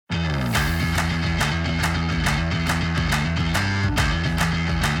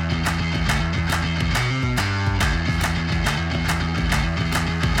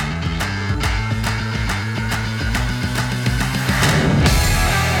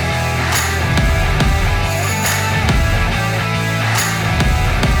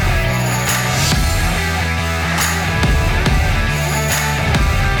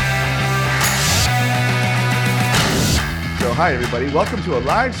Hi, everybody. Welcome to a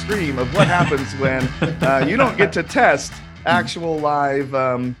live stream of what happens when you don't get to test actual live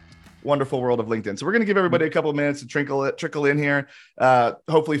wonderful world of LinkedIn. So we're going to give everybody a couple of minutes to trickle in here.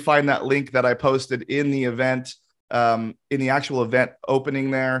 Hopefully find that link that I posted in the event, in the actual event opening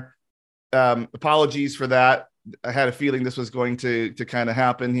there. Apologies for that. I had a feeling this was going to kind of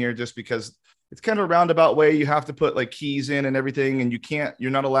happen here just because it's kind of a roundabout way. You have to put like keys in and everything, and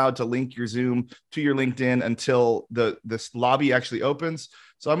you're not allowed to link your Zoom to your LinkedIn until this lobby actually opens.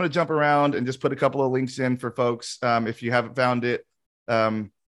 So I'm going to jump around and just put a couple of links in for folks if you haven't found it.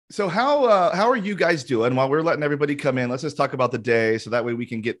 So how are you guys doing? While we're letting everybody come in, let's just talk about the day, so that way we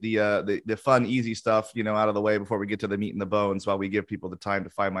can get the fun, easy stuff, out of the way before we get to the meat and the bones. While we give people the time to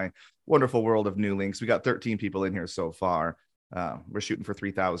find my wonderful world of new links. We got 13 people in here so far. We're shooting for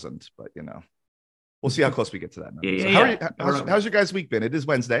 3,000, but we'll see how close we get to that number. How's your guys' week been? It is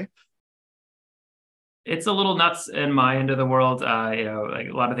Wednesday. It's a little nuts in my end of the world. Like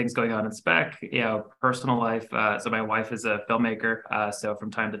a lot of things going on in Spec, personal life. So my wife is a filmmaker. So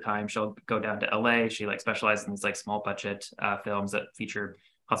from time to time, she'll go down to LA. She specializes in these small budget films that feature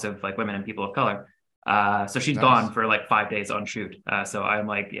lots of women and people of color. So she's gone for 5 days on shoot. So I'm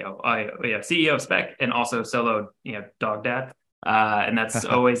CEO of Spec and also solo, dog dad. And that's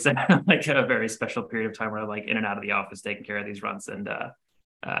always a very special period of time where I'm in and out of the office, taking care of these runs and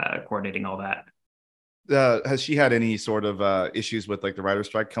coordinating all that. Has she had any sort of issues with the writer's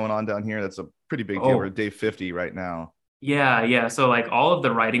strike going on down here? That's a pretty big deal. We're at day 50 right now. Yeah. So all of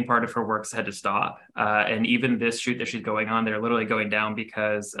the writing part of her work's had to stop. And even this shoot that she's going on, they're literally going down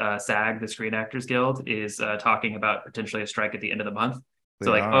because SAG, the Screen Actors Guild, is talking about potentially a strike at the end of the month.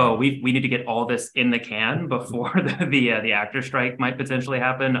 So we need to get all this in the can before the actor strike might potentially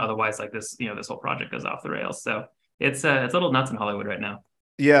happen. Otherwise, this whole project goes off the rails. So it's a little nuts in Hollywood right now.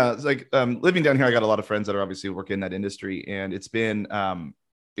 Yeah, it's living down here. I got a lot of friends that are obviously working in that industry, and it's been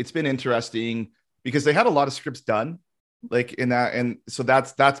interesting because they had a lot of scripts done in that, and so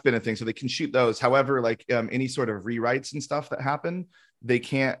that's been a thing. So they can shoot those. However, any sort of rewrites and stuff that happen, they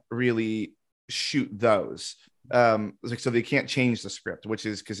can't really shoot those. So they can't change the script, which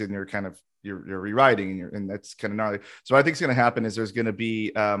is because then you're rewriting and that's kind of gnarly. So what I think is going to happen is there's going to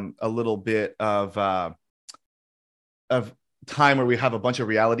be a little bit of time where we have a bunch of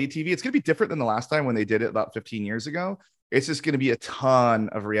reality TV. It's going to be different than the last time when they did it about 15 years ago. It's just going to be a ton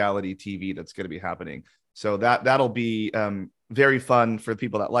of reality TV that's going to be happening. So that'll be very fun for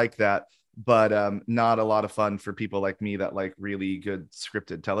people that like that, but not a lot of fun for people like me that like really good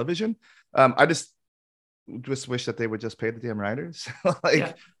scripted television. I just wish that they would just pay the damn writers.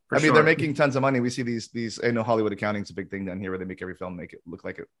 They're making tons of money. We see these. I know Hollywood accounting is a big thing down here where they make every film make it look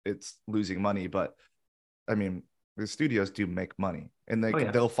like it's losing money, but the studios do make money, and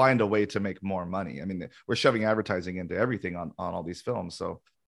they'll find a way to make more money. We're shoving advertising into everything on all these films, so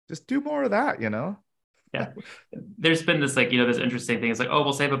just do more of that. Yeah, there's been this this interesting thing. It's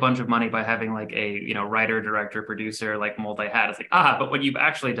we'll save a bunch of money by having a writer, director, producer multi-hat. It's but what you've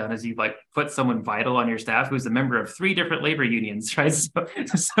actually done is you've put someone vital on your staff who's a member of 3 different labor unions, right? So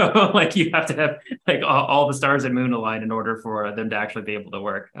you have to have all the stars and moon align in order for them to actually be able to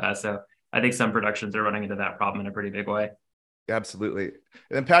work. So I think some productions are running into that problem in a pretty big way. Absolutely. And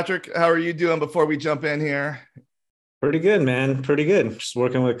then Patrick, how are you doing before we jump in here? Pretty good, man. Pretty good. Just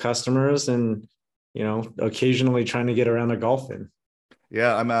working with customers and occasionally trying to get around to golfing.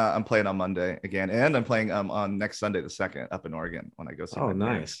 Yeah, I'm playing on Monday again, and I'm playing on next Sunday the 2nd up in Oregon when I go see. Oh,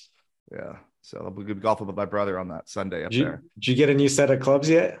 nice. Yeah, so I'll be good golfing with my brother on that Sunday up there. Did you get a new set of clubs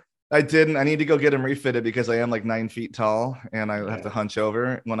yet? I didn't. I need to go get them refitted because I am 9 feet tall and I have to hunch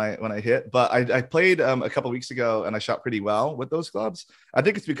over when I hit. But I played a couple of weeks ago and I shot pretty well with those clubs. I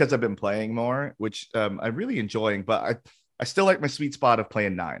think it's because I've been playing more, which I'm really enjoying. But I still like my sweet spot of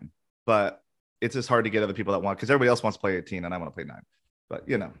playing 9. But it's just hard to get other people that want, because everybody else wants to play 18 and I want to play 9. But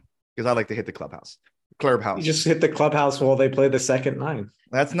because I like to hit the clubhouse. You just hit the clubhouse while they play the second 9.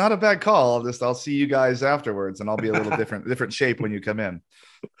 That's not a bad call. I'll see you guys afterwards, and I'll be a little different shape when you come in.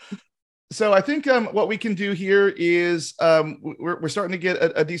 So I think what we can do here is we're starting to get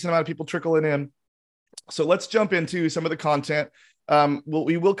a decent amount of people trickling in. So let's jump into some of the content.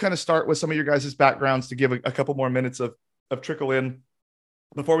 We will kind of start with some of your guys' backgrounds to give a couple more minutes of trickle in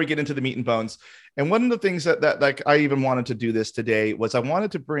before we get into the meat and bones. And one of the things that I even wanted to do this today was I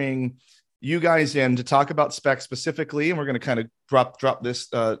wanted to bring you guys in to talk about Spec specifically. And we're going to kind of drop this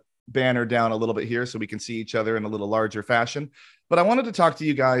banner down a little bit here so we can see each other in a little larger fashion. But I wanted to talk to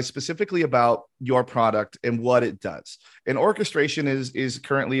you guys specifically about your product and what it does. And orchestration is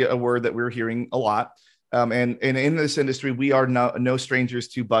currently a word that we're hearing a lot. And in this industry, we are no strangers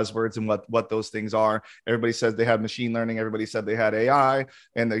to buzzwords and what those things are. Everybody says they had machine learning. Everybody said they had AI,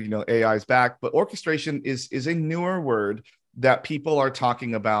 and AI is back. But orchestration is a newer word that people are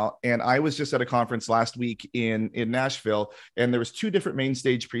talking about. And I was just at a conference last week in Nashville, and there was two different main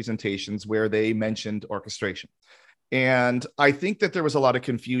stage presentations where they mentioned orchestration. And I think that there was a lot of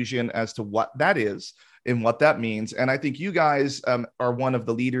confusion as to what that is and what that means. And I think you guys are one of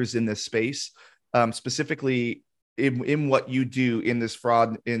the leaders in this space, specifically in what you do in this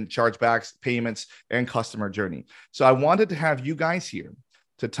fraud, in chargebacks, payments, and customer journey. So I wanted to have you guys here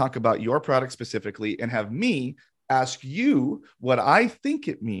to talk about your product specifically and have me ask you what I think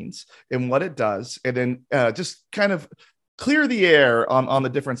it means and what it does, and then just kind of clear the air on the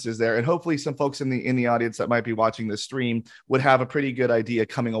differences there. And hopefully some folks in the audience that might be watching this stream would have a pretty good idea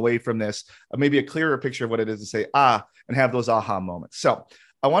coming away from this, maybe a clearer picture of what it is, to say, and have those aha moments. So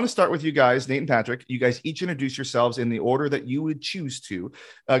I want to start with you guys, Nate and Patrick. You guys each introduce yourselves in the order that you would choose to.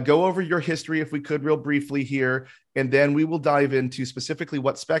 Go over your history, if we could, real briefly here, and then we will dive into specifically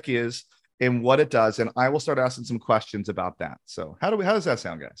what Spec is and what it does. And I will start asking some questions about that. So how does that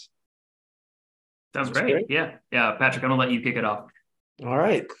sound, guys? Sounds great. Yeah. Patrick, I'm gonna let you kick it off. All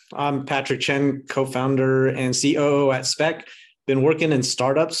right. I'm Patrick Chen, co-founder and COO at Spec. Been working in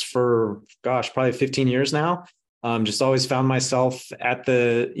startups for, probably 15 years now. Just always found myself at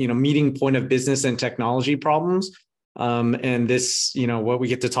the, meeting point of business and technology problems. And this, what we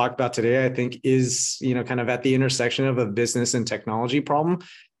get to talk about today, I think is, kind of at the intersection of a business and technology problem.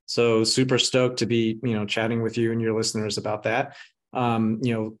 So super stoked to be, chatting with you and your listeners about that.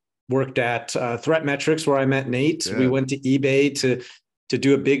 Worked at Threat Metrics, where I met Nate. Yeah. We went to eBay to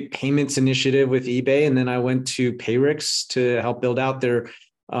do a big payments initiative with eBay. And then I went to Payrix to help build out their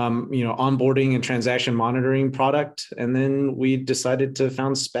onboarding and transaction monitoring product. And then we decided to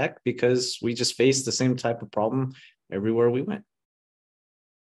found Spec because we just faced the same type of problem everywhere we went.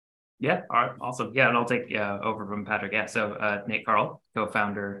 Yeah. All right. Awesome. Yeah. And I'll take over from Patrick. Yeah. So Nate Carl,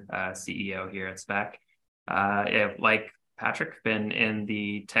 co-founder, CEO here at Spec. Like Patrick, been in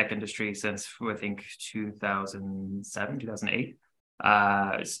the tech industry since I think 2007, 2008.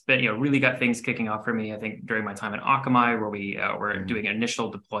 It's been, really got things kicking off for me, I think, during my time at Akamai, where we were doing initial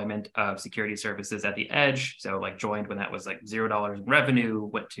deployment of security services at the edge. So like joined when that was like $0 in revenue,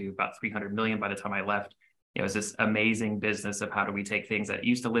 went to about 300 million by the time I left. It was this amazing business of how do we take things that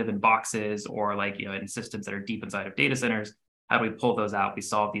used to live in boxes or like, in systems that are deep inside of data centers, how do we pull those out? We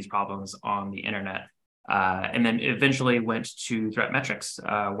solve these problems on the internet. And then eventually went to Threat Metrics,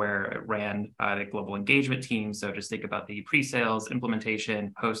 where it ran the global engagement team. So just think about the pre-sales,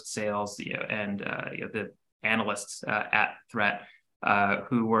 implementation, post-sales, and the analysts at Threat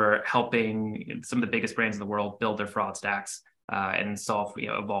who were helping some of the biggest brands in the world build their fraud stacks and solve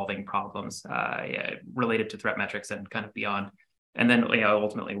evolving problems related to Threat Metrics and kind of beyond. And then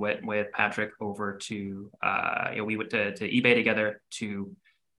ultimately went with Patrick over to we went to eBay together to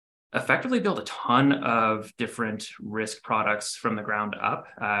effectively build a ton of different risk products from the ground up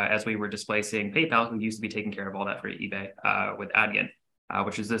as we were displacing PayPal, who used to be taking care of all that for eBay with Adyen,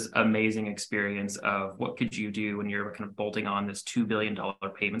 which is this amazing experience of what could you do when you're kind of bolting on this $2 billion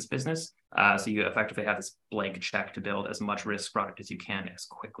payments business. So you effectively have this blank check to build as much risk product as you can, as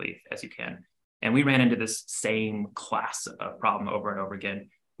quickly as you can. And we ran into this same class of problem over and over again.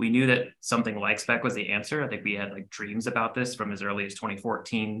 We knew that something like Spec was the answer. I think we had like dreams about this from as early as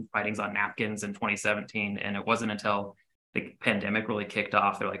 2014, writings on napkins in 2017. And it wasn't until the pandemic really kicked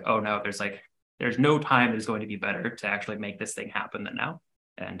off, they're like, oh no, there's no time that's going to be better to actually make this thing happen than now.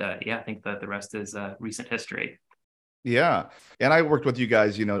 And I think that the rest is recent history. Yeah. And I worked with you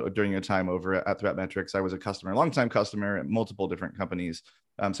guys, during your time over at Threat Metrics. I was a longtime customer at multiple different companies.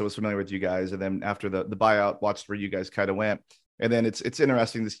 So I was familiar with you guys. And then after the buyout, watched where you guys kind of went. And then it's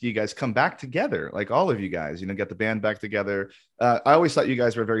interesting to see you guys come back together, like all of you guys, get the band back together. I always thought you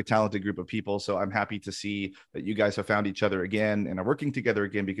guys were a very talented group of people. So I'm happy to see that you guys have found each other again and are working together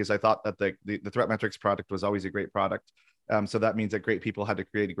again, because I thought that the Threat Metrics product was always a great product. So that means that great people had to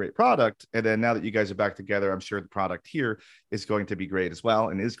create a great product. And then now that you guys are back together, I'm sure the product here is going to be great as well,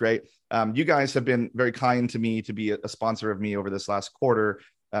 and is great. You guys have been very kind to me to be a sponsor of me over this last quarter.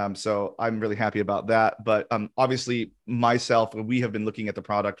 So I'm really happy about that. But obviously myself, we have been looking at the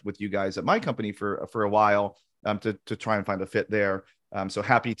product with you guys at my company for a while to try and find a fit there. So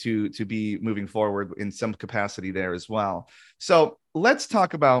happy to be moving forward in some capacity there as well. So let's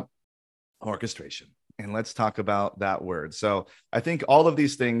talk about orchestration. And let's talk about that word. So I think all of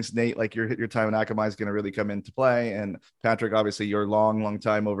these things, Nate, like your time in Akamai is going to really come into play. And Patrick, obviously your long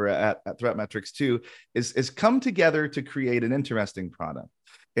time over at Threat Metrics too, is come together to create an interesting product.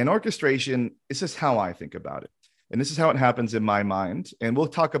 And orchestration is just how I think about it. And this is how it happens in my mind. And we'll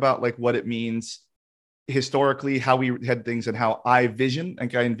talk about like what it means historically, how we had things, and how I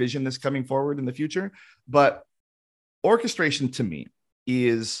envision this coming forward in the future. But orchestration to me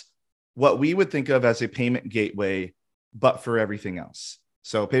is what we would think of as a payment gateway, but for everything else.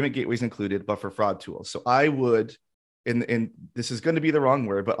 So payment gateways included, but for fraud tools. So I would, and this is going to be the wrong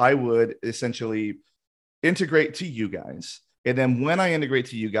word, but I would essentially integrate to you guys. And then when I integrate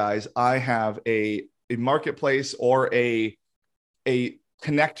to you guys, I have a marketplace or a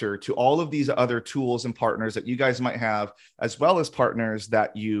connector to all of these other tools and partners that you guys might have, as well as partners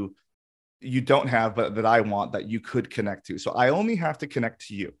that you don't have, but that I want, that you could connect to. So I only have to connect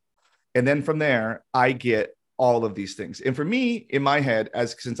to you. And then from there, I get all of these things. And for me, in my head,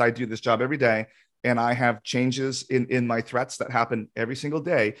 since I do this job every day, and I have changes in my threats that happen every single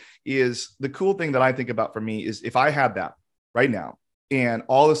day, is the cool thing that I think about for me is if I had that right now, and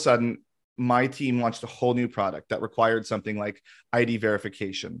all of a sudden my team launched a whole new product that required something like ID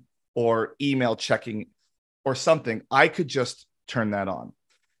verification or email checking or something, I could just turn that on.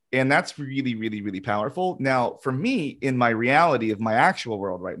 And that's really, really, really powerful. Now, for me, in my reality of my actual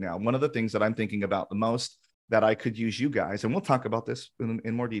world right now, one of the things that I'm thinking about the most that I could use you guys, and we'll talk about this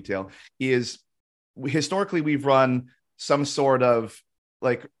in more detail, is historically we've run some sort of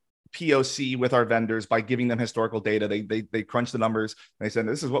like POC with our vendors by giving them historical data. They crunch the numbers. And they said,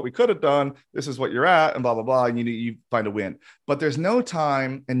 this is what we could have done. This is what you're at, and blah, blah, blah. And you find a win. But there's no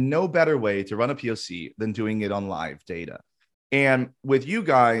time and no better way to run a POC than doing it on live data. And with you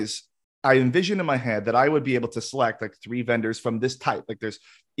guys, I envision in my head that I would be able to select like 3 vendors from this type. Like there's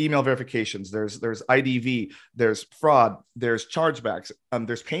email verifications, there's IDV, there's fraud, there's chargebacks,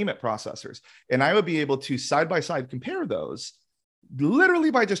 there's payment processors. And I would be able to side by side compare those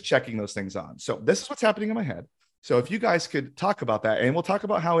literally by just checking those things on. So this is what's happening in my head. So if you guys could talk about that, and we'll talk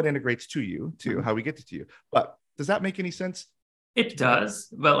about how it integrates to you, to how we get to you. But does that make any sense? It does,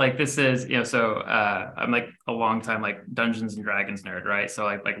 but like this is, so I'm like a long time like Dungeons and Dragons nerd, right? So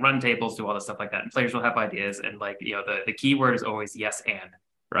like run tables, do all this stuff like that, and players will have ideas, and like the key word is always yes and,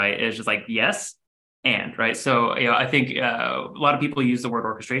 right? It's just like yes and, right? So I think a lot of people use the word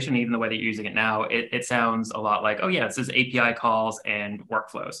orchestration, even the way that you're using it now, it sounds a lot like, oh yeah, this is API calls and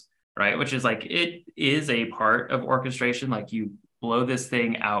workflows, right? Which is like, it is a part of orchestration. Like you blow this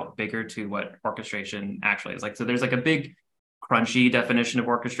thing out bigger to what orchestration actually is like. So there's like a big crunchy definition of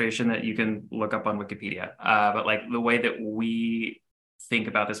orchestration that you can look up on Wikipedia. But like the way that we think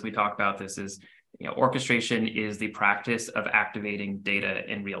about this, we talk about this is, orchestration is the practice of activating data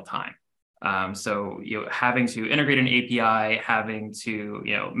in real time. So having to integrate an API, having to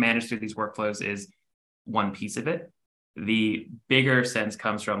manage through these workflows is one piece of it. The bigger sense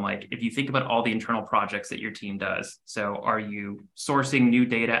comes from like, if you think about all the internal projects that your team does. So are you sourcing new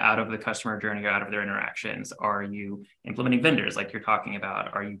data out of the customer journey or out of their interactions? Are you implementing vendors like you're talking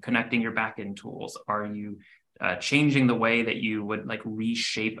about? Are you connecting your backend tools? Are you changing the way that you would like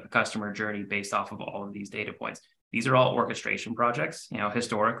reshape a customer journey based off of all of these data points? These are all orchestration projects.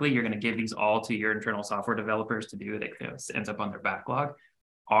 Historically, you're going to give these all to your internal software developers to do. That ends up on their backlog.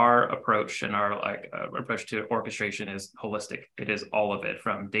 Our approach and our approach to orchestration is holistic. It is all of it,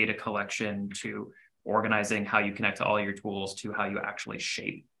 from data collection to organizing how you connect to all your tools to how you actually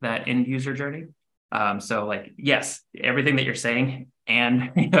shape that end user journey. So like, yes, everything that you're saying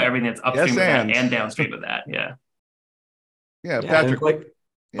and everything that's upstream of that and downstream of that. Yeah. Yeah. Patrick.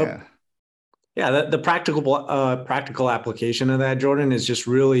 The practical application of that, Jordan, is just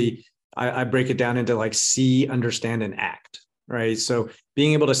really, I break it down into like see, understand, and act. Right. So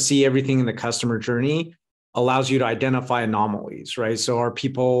being able to see everything in the customer journey allows you to identify anomalies, right? So are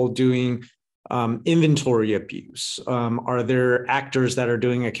people doing inventory abuse? Are there actors that are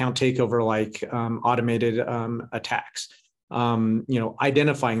doing account takeover, like automated attacks?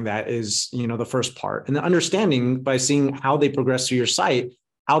 Identifying that is, the first part. And the understanding by seeing how they progress through your site,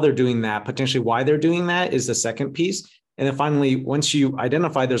 how they're doing that, potentially why they're doing that is the second piece. And then finally, once you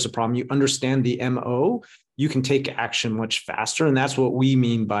identify there's a problem, you understand the MO, you can take action much faster. And that's what we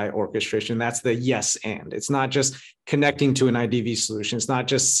mean by orchestration. That's the yes and. It's not just connecting to an IDV solution. It's not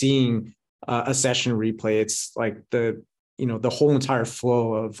just seeing a session replay. It's like the whole entire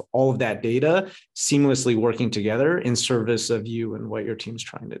flow of all of that data seamlessly working together in service of you and what your team's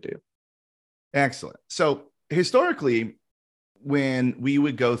trying to do. Excellent. So historically, when we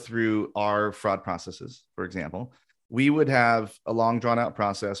would go through our fraud processes, for example, we would have a long drawn out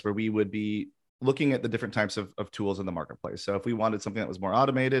process where we would be looking at the different types of tools in the marketplace. So if we wanted something that was more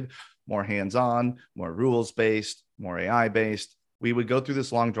automated, more hands-on, more rules-based, more AI-based, we would go through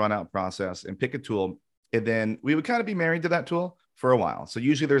this long drawn out process and pick a tool. And then we would kind of be married to that tool for a while. So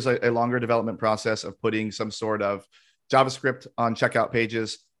usually there's a longer development process of putting some sort of JavaScript on checkout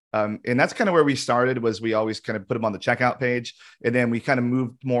pages. And that's kind of where we started, was we always kind of put them on the checkout page. And then we kind of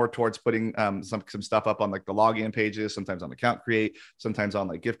moved more towards putting some stuff up on like the login pages, sometimes on account create, sometimes on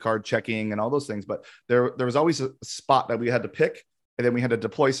like gift card checking and all those things. But there was always a spot that we had to pick, and then we had to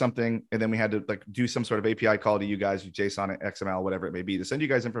deploy something, and then we had to like do some sort of API call to you guys, JSON, XML, whatever it may be, to send you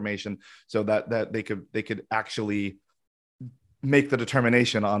guys information so that they could actually make the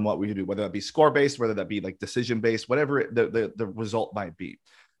determination on what we do, whether that be score based, whether that be like decision based, whatever the result might be.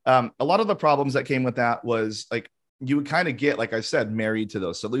 A lot of the problems that came with that was like you would kind of get, like I said, married to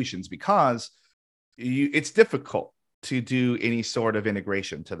those solutions because it's difficult to do any sort of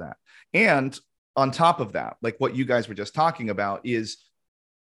integration to that. And on top of that, like what you guys were just talking about, is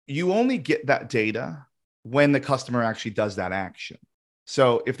you only get that data when the customer actually does that action.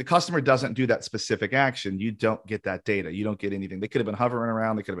 So if the customer doesn't do that specific action, you don't get that data. You don't get anything. They could have been hovering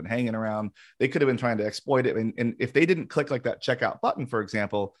around. They could have been hanging around. They could have been trying to exploit it. And if they didn't click like that checkout button, for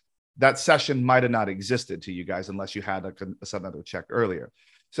example, that session might have not existed to you guys unless you had another check earlier.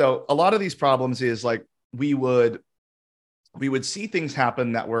 So a lot of these problems is like we would see things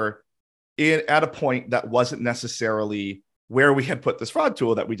happen that were at a point that wasn't necessarily where we had put this fraud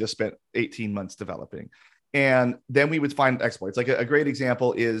tool that we just spent 18 months developing. And then we would find exploits. Like a great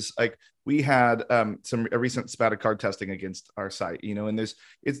example is like we had a recent spat of card testing against our site, and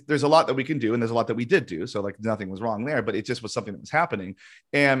there's a lot that we can do, and there's a lot that we did do. So like nothing was wrong there, but it just was something that was happening.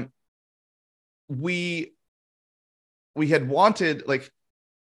 And we had wanted like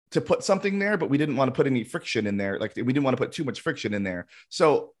to put something there, but we didn't want to put any friction in there. Like we didn't want to put too much friction in there.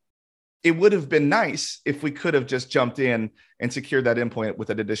 So it would have been nice if we could have just jumped in and secured that endpoint with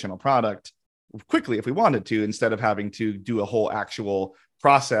an additional product quickly if we wanted to, instead of having to do a whole actual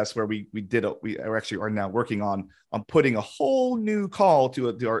process where we actually are now working on putting a whole new call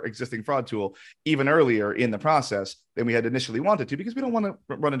to our existing fraud tool even earlier in the process than we had initially wanted to, because we don't want to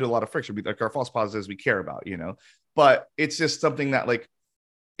run into a lot of friction. Like our false positives we care about, but it's just something that like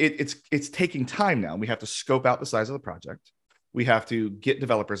it's taking time now. We have to scope out the size of the project. We have to get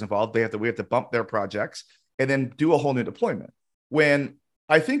developers involved. We have to bump their projects and then do a whole new deployment. When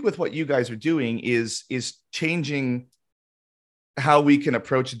I think with what you guys are doing is changing how we can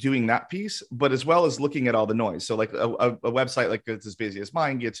approach doing that piece, but as well as looking at all the noise. So like a website like it's as busy as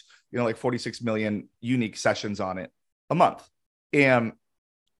mine gets, like 46 million unique sessions on it a month. And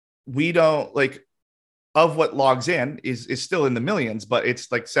we don't like, of what logs in is still in the millions, but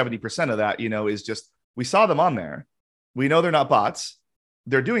it's like 70% of that, is just, we saw them on there. We know they're not bots.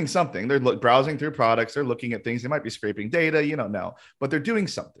 They're doing something. They're browsing through products. They're looking at things. They might be scraping data. You don't know, but they're doing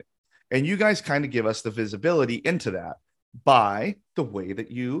something. And you guys kind of give us the visibility into that by the way that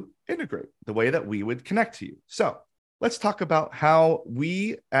you integrate, the way that we would connect to you. So let's talk about how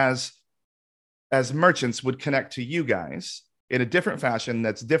we as merchants would connect to you guys in a different fashion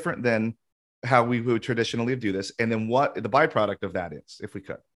that's different than how we would traditionally do this. And then what the byproduct of that is, if we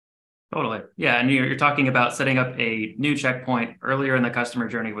could. Totally. Yeah. And you're talking about setting up a new checkpoint earlier in the customer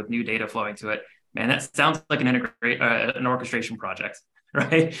journey with new data flowing to it. Man, that sounds like an orchestration project,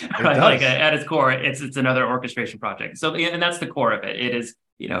 right? Like at its core, it's another orchestration project. So, and that's the core of it. It is,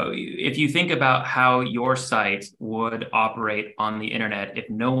 if you think about how your site would operate on the internet, if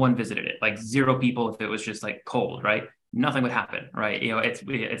no one visited it, like 0 people, if it was just like cold, right? Nothing would happen, right?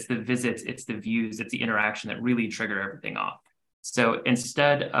 It's the visits, it's the views, it's the interaction that really trigger everything off. So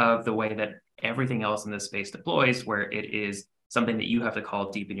instead of the way that everything else in this space deploys, where it is something that you have to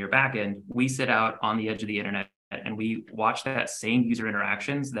call deep in your backend, we sit out on the edge of the internet and we watch that same user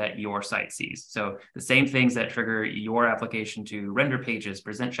interactions that your site sees. So the same things that trigger your application to render pages,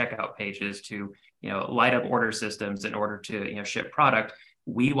 present checkout pages, to light up order systems in order to ship product.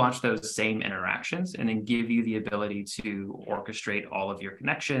 We watch those same interactions and then give you the ability to orchestrate all of your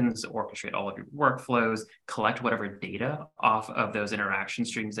connections, orchestrate all of your workflows, collect whatever data off of those interaction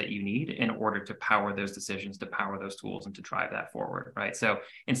streams that you need in order to power those decisions, to power those tools, and to drive that forward, right? So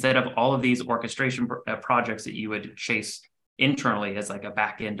instead of all of these orchestration projects that you would chase internally as like a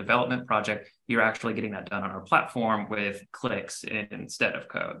back-end development project, you're actually getting that done on our platform with clicks instead of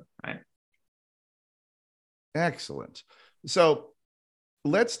code, right? Excellent. So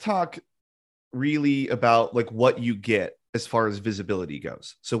let's talk really about like what you get as far as visibility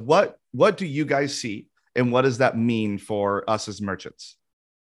goes. So what do you guys see, and what does that mean for us as merchants?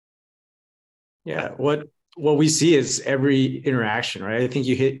 Yeah, what we see is every interaction, right? I think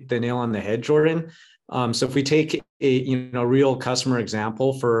you hit the nail on the head, Jordan. So if we take a real customer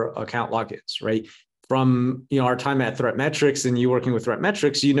example for account logins, right? From our time at ThreatMetrics and you working with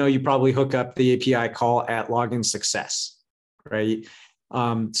ThreatMetrics, you probably hook up the API call at login success. right?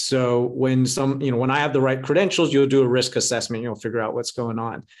 So when when I have the right credentials, you'll do a risk assessment, you'll figure out what's going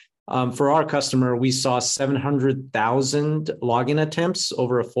on. For our customer, we saw 700,000 login attempts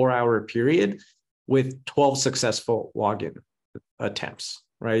over a 4-hour period with 12 successful login attempts,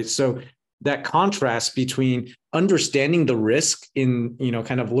 right? So that contrast between understanding the risk in,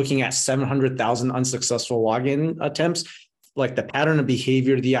 kind of looking at 700,000 unsuccessful login attempts, like the pattern of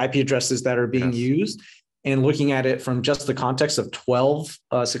behavior, the IP addresses that are being used, and looking at it from just the context of 12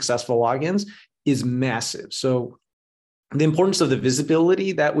 successful logins is massive. So the importance of the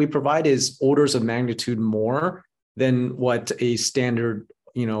visibility that we provide is orders of magnitude more than what a standard,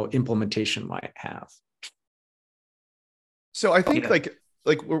 implementation might have. So I think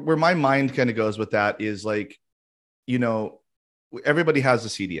like where my mind kind of goes with that is like, everybody has a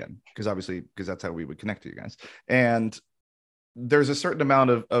CDN because that's how we would connect to you guys. And there's a certain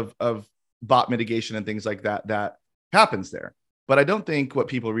amount of bot mitigation and things like that happens there. But I don't think what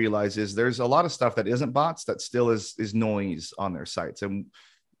people realize is there's a lot of stuff that isn't bots that still is noise on their sites. And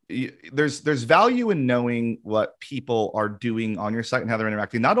there's value in knowing what people are doing on your site and how they're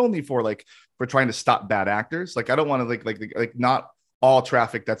interacting, not only for trying to stop bad actors. Like, I don't want to like not all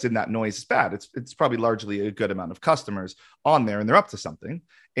traffic that's in that noise is bad. It's probably largely a good amount of customers on there and they're up to something.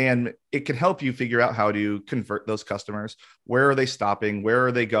 And it can help you figure out how to convert those customers. Where are they stopping? Where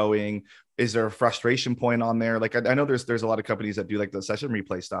are they going? Is there a frustration point on there? Like, I know there's a lot of companies that do like the session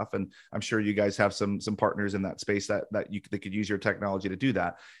replay stuff. And I'm sure you guys have some partners in that space that they could use your technology to do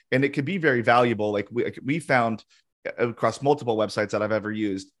that. And it could be very valuable. Like we found across multiple websites that I've ever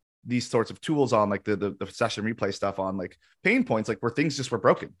used, these sorts of tools on like the session replay stuff on like pain points, like where things just were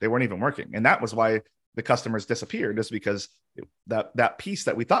broken. They weren't even working. And that was why the customers disappeared, just because that piece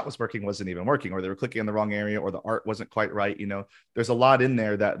that we thought was working wasn't even working, or they were clicking in the wrong area, or the art wasn't quite right. There's a lot in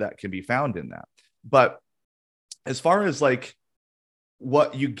there that can be found in that. But as far as like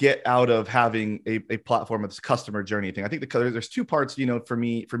what you get out of having a platform of this customer journey thing, I think there's two parts, for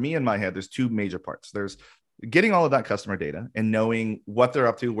me in my head, there's two major parts. There's getting all of that customer data and knowing what they're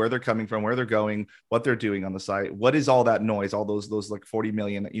up to, where they're coming from, where they're going, what they're doing on the site. What is all that noise, all those like 40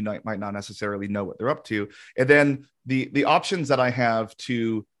 million that you might not necessarily know what they're up to. And then the options that I have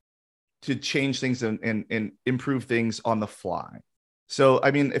to change things and improve things on the fly. So,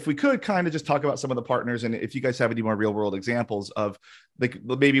 I mean, if we could kind of just talk about some of the partners, and if you guys have any more real world examples of like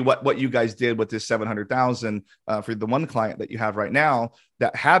maybe what you guys did with this 700,000 for the one client that you have right now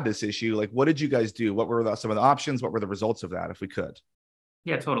that had this issue, like what did you guys do? What were some of the options? What were the results of that, if we could?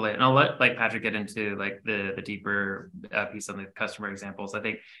 Yeah, totally. And I'll let like Patrick get into like the deeper piece on the customer examples. I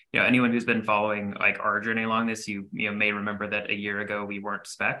think, anyone who's been following like our journey along this, you may remember that a year ago we weren't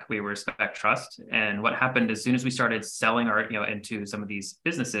Spec, we were Spec Trust. And what happened as soon as we started selling our, into some of these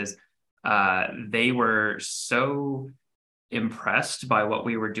businesses, they were so impressed by what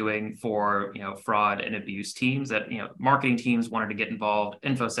we were doing for fraud and abuse teams that marketing teams wanted to get involved,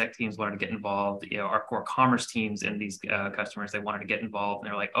 infosec teams wanted to get involved, our core commerce teams and these customers, they wanted to get involved,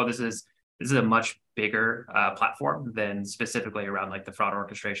 and they're like, oh, this is a much bigger platform than specifically around like the fraud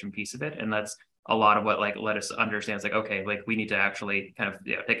orchestration piece of it. And that's a lot of what like let us understand. It's like, okay, like we need to actually kind of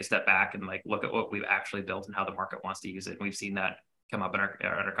take a step back and like look at what we've actually built and how the market wants to use it. And we've seen that come up in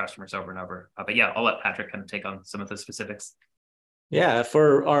our customers over and over. But yeah, I'll let Patrick kind of take on some of the specifics. Yeah,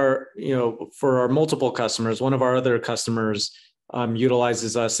 for our multiple customers, one of our other customers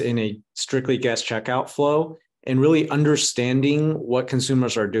utilizes us in a strictly guest checkout flow, and really understanding what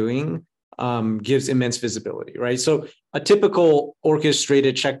consumers are doing gives immense visibility, right? So a typical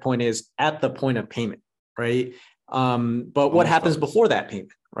orchestrated checkpoint is at the point of payment, right? But what happens before that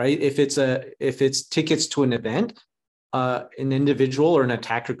payment, right? If it's tickets to an event, an individual or an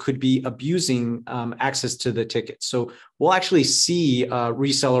attacker could be abusing access to the tickets. So we'll actually see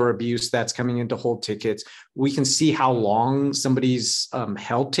reseller abuse that's coming in to hold tickets. We can see how long somebody's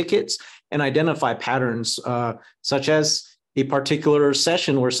held tickets and identify patterns such as a particular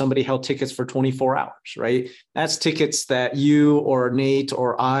session where somebody held tickets for 24 hours, right? That's tickets that you or Nate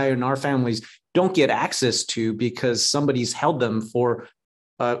or I and our families don't get access to because somebody's held them for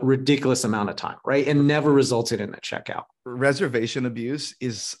a ridiculous amount of time, right? And never resulted in a checkout. Reservation abuse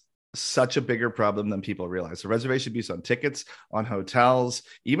is such a bigger problem than people realize. So reservation abuse on tickets, on hotels,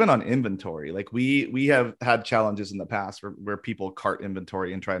 even on inventory. Like we have had challenges in the past where people cart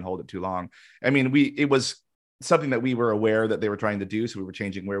inventory and try and hold it too long. I mean, it was something that we were aware that they were trying to do. So we were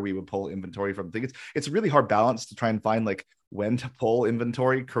changing where we would pull inventory from. It's a really hard balance to try and find like when to pull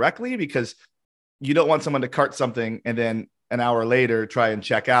inventory correctly, because you don't want someone to cart something and then an hour later try and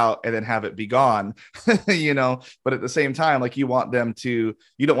check out and then have it be gone. But at the same time, like you don't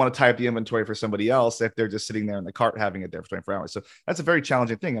want to tie up the inventory for somebody else if they're just sitting there in the cart having it there for 24 hours. So that's a very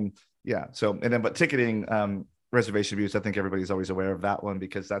challenging thing. And but ticketing, reservation abuse, I think everybody's always aware of that one,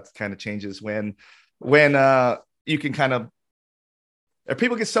 because that kind of changes when you can kind of,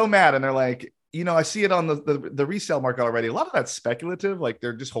 people get so mad and they're like, I see it on the resale market already. A lot of that's speculative. Like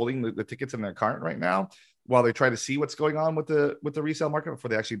they're just holding the tickets in their cart right now while they try to see what's going on with the resale market before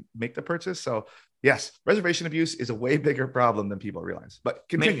they actually make the purchase. So yes, reservation abuse is a way bigger problem than people realize. But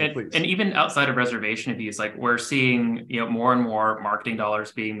continue, please. And even outside of reservation abuse, like we're seeing, more and more marketing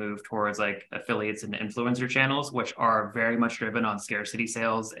dollars being moved towards like affiliates and influencer channels, which are very much driven on scarcity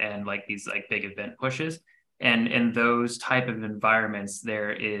sales and like these like big event pushes. And in those type of environments,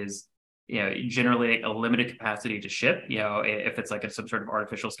 there is generally a limited capacity to ship, if it's like some sort of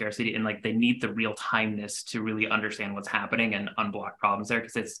artificial scarcity, and like they need the real timeness to really understand what's happening and unblock problems there,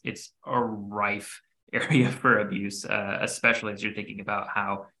 because it's a rife area for abuse, especially as you're thinking about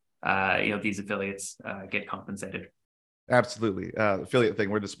how these affiliates get compensated. Absolutely. Affiliate thing.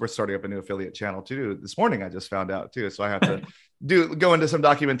 We're starting up a new affiliate channel too. This morning, I just found out too. So I have to go into some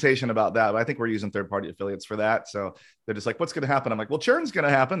documentation about that. But I think we're using third-party affiliates for that. So they're just like, what's going to happen? I'm like, well, churn's going to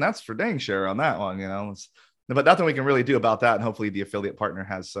happen. That's for dang sure on that one, but nothing we can really do about that. And hopefully the affiliate partner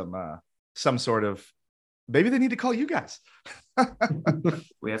has some sort of, maybe they need to call you guys.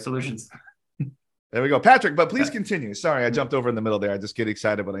 We have solutions. There we go, Patrick, but please continue. Sorry, I jumped over in the middle there. I just get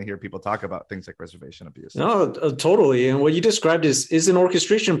excited when I hear people talk about things like reservation abuse. No, totally. And what you described is an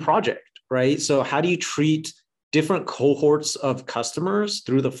orchestration project, right? So how do you treat different cohorts of customers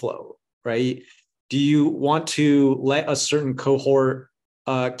through the flow, right? Do you want to let a certain cohort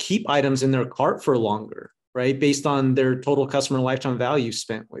keep items in their cart for longer, right? Based on their total customer lifetime value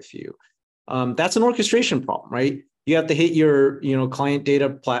spent with you. That's an orchestration problem, right? You have to hit your, client data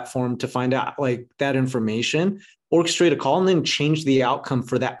platform to find out like that information, orchestrate a call, and then change the outcome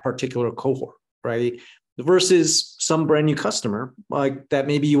for that particular cohort, right? Versus some brand new customer like that,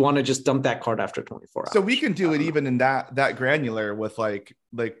 maybe you want to just dump that card after 24 hours. So we can do it even in that granular with like,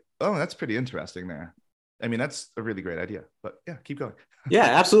 oh, that's pretty interesting there. I mean, that's a really great idea, but yeah, keep going. Yeah,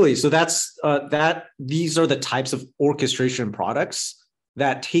 absolutely. So that's these are the types of orchestration products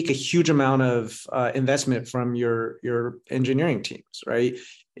that take a huge amount of investment from your engineering teams, right?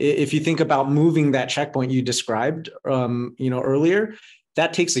 If you think about moving that checkpoint you described, earlier,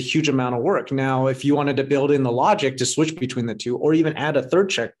 that takes a huge amount of work. Now, if you wanted to build in the logic to switch between the two, or even add a third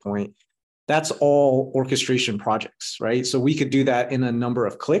checkpoint, that's all orchestration projects, right? So we could do that in a number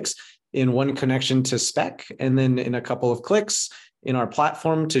of clicks in one connection to Spec, and then in a couple of clicks in our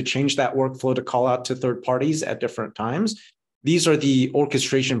platform to change that workflow to call out to third parties at different times. These are the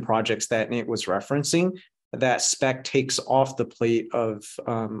orchestration projects that Nate was referencing that Spec takes off the plate of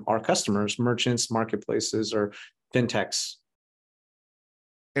our customers, merchants, marketplaces, or fintechs.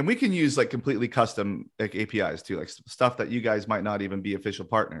 And we can use like completely custom like APIs too, like stuff that you guys might not even be official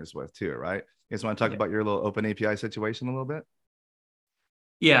partners with too, right? You guys want to talk about your little open API situation a little bit?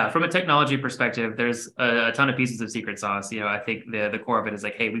 Yeah, from a technology perspective, there's a ton of pieces of secret sauce. I think the core of it is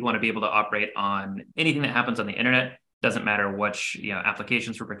like, hey, we want to be able to operate on anything that happens on the internet. Doesn't matter which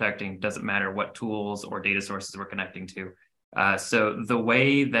applications we're protecting, doesn't matter what tools or data sources we're connecting to. So the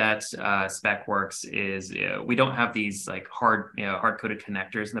way that Spec works is we don't have these like hard-coded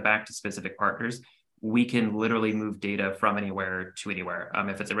connectors in the back to specific partners. We can literally move data from anywhere to anywhere.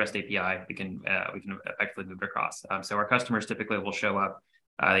 If it's a REST API, we can effectively move it across. So our customers typically will show up.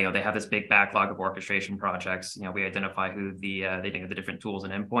 They have this big backlog of orchestration projects. We identify who the different tools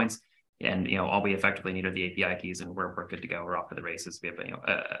and endpoints. And all we effectively need are the API keys, and we're good to go. We're off to the races. We have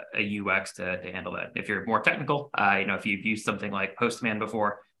a UX to handle that. If you're more technical, if you've used something like Postman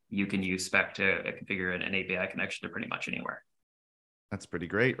before, you can use Spec to configure an API connection to pretty much anywhere. That's pretty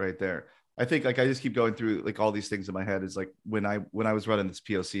great right there. I think like I just keep going through like all these things in my head. Is like when I was running this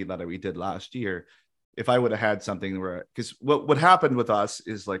POC that we did last year, if I would have had something where, because what happened with us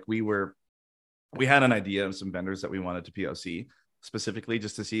is like we had an idea of some vendors that we wanted to POC specifically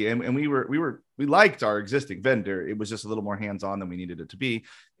just to see, and we liked our existing vendor. It was just a little more hands-on than we needed it to be.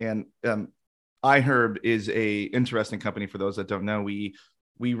 And iHerb is a interesting company. For those that don't know, we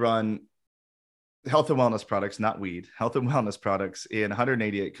run health and wellness products, not weed, health and wellness products in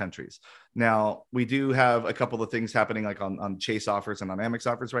 188 countries. Now, we do have a couple of things happening like on Chase offers and on Amex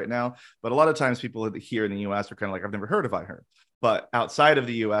offers right now, but a lot of times people here in the US are kind of like, I've never heard of iHerb. But outside of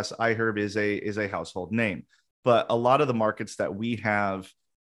the US, iHerb is a household name. But a lot of the markets that we have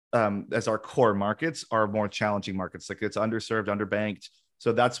as our core markets are more challenging markets. Like it's underserved, underbanked.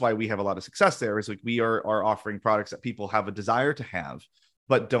 So that's why we have a lot of success there, is like we are offering products that people have a desire to have,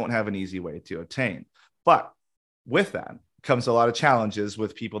 but don't have an easy way to obtain. But with that comes a lot of challenges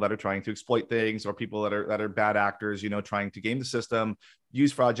with people that are trying to exploit things, or people that are bad actors, trying to game the system,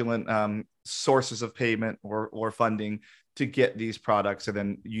 use fraudulent sources of payment or funding to get these products, and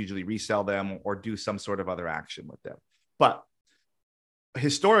then usually resell them or do some sort of other action with them. But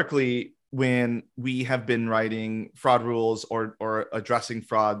historically, when we have been writing fraud rules or addressing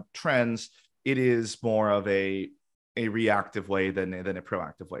fraud trends, it is more of a reactive way than a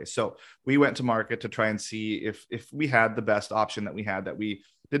proactive way. So we went to market to try and see if we had the best option that we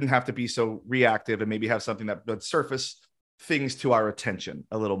didn't have to be so reactive, and maybe have something that would surface things to our attention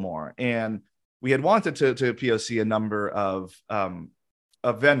a little more. And we had wanted to POC a number of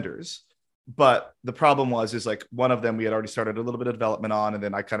vendors. But the problem is like one of them we had already started a little bit of development on, and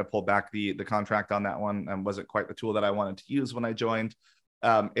then I kind of pulled back the contract on that one, and wasn't quite the tool that I wanted to use when I joined.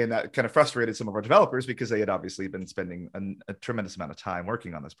 And that kind of frustrated some of our developers, because they had obviously been spending a tremendous amount of time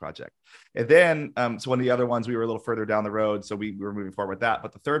working on this project. And then, so one of the other ones, we were a little further down the road, so we were moving forward with that.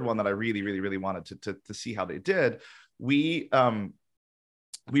 But the third one that I really, really, really wanted to see how they did, we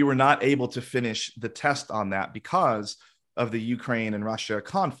were not able to finish the test on that because of the Ukraine and Russia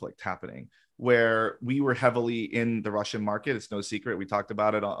conflict happening, where we were heavily in the Russian market. It's no secret. We talked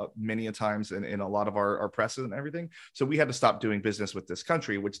about it many a times in a lot of our press and everything. So we had to stop doing business with this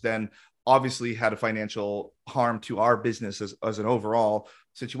country, which then obviously had a financial harm to our business as an overall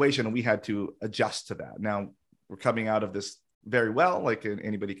situation. And we had to adjust to that. Now we're coming out of this very well. Like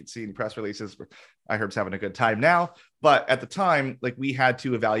anybody could see in press releases, iHerb's having a good time now. But at the time, like we had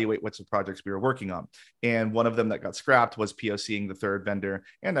to evaluate what's the projects we were working on. And one of them that got scrapped was POCing the third vendor,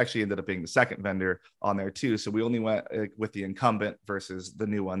 and actually ended up being the second vendor on there too. So we only went with the incumbent versus the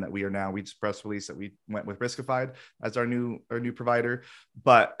new one that we are now. We just press release that we went with Riskified as our new provider.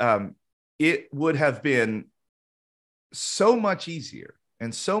 But it would have been so much easier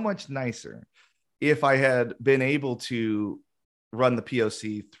and so much nicer if I had been able to run the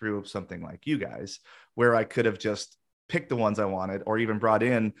POC through something like you guys, where I could have just picked the ones I wanted, or even brought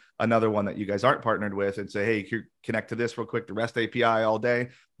in another one that you guys aren't partnered with and say, hey, here, connect to this real quick, the REST API all day,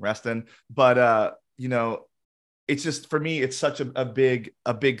 resting. But, it's just, for me, it's such a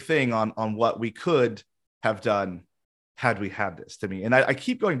big thing on what we could have done had we had this, to me. And I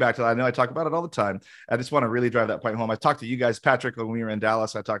keep going back to that. I know I talk about it all the time. I just want to really drive that point home. I talked to you guys, Patrick, when we were in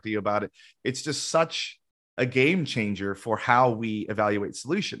Dallas. I talked to you about it. It's just such a game changer for how we evaluate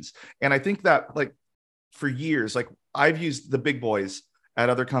solutions. And I think that, like, for years, like I've used the big boys at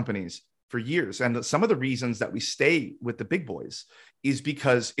other companies for years. And some of the reasons that we stay with the big boys is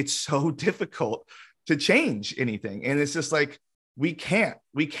because it's so difficult to change anything. And it's just like, we can't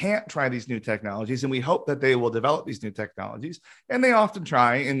try these new technologies, and we hope that they will develop these new technologies. And they often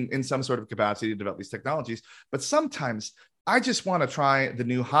try in some sort of capacity to develop these technologies. But sometimes I just want to try the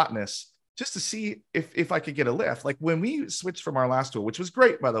new hotness just to see if I could get a lift. Like when we switched from our last tool, which was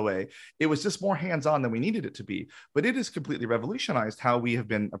great, by the way, it was just more hands-on than we needed it to be, but it has completely revolutionized how we have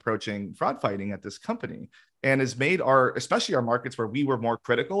been approaching fraud fighting at this company, and has made especially our markets where we were more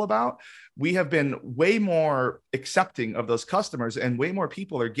critical about, we have been way more accepting of those customers, and way more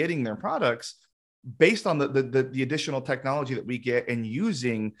people are getting their products based on the additional technology that we get and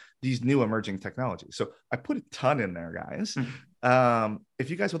using these new emerging technologies. So I put a ton in there, guys. If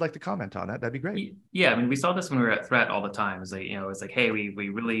you guys would like to comment on that, that'd be great. Yeah, I mean, we saw this when we were at Threat all the time. It's like, it's like, hey, we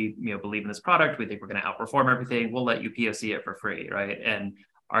really believe in this product. We think we're going to outperform everything. We'll let you POC it for free, right? And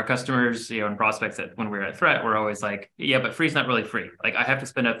our customers, and prospects that when we were at Threat, were always like, yeah, but free's not really free. Like I have to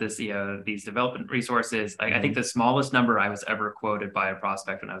spend up this, these development resources. Like I think the smallest number I was ever quoted by a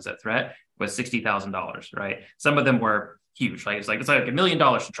prospect when I was at Threat was $60,000, right? Some of them were huge. Like it's like $1 million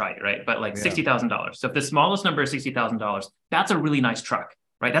to try it, right? But like $60,000. So if the smallest number is $60,000, that's a really nice truck,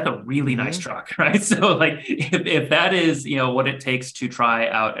 right? That's a really nice truck, right? So like if that is what it takes to try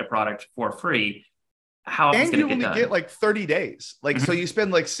out a product for free, how and you only get like 30 days. Like, so you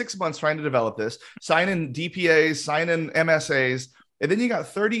spend like 6 months trying to develop this, sign in DPAs, sign in MSAs, and then you got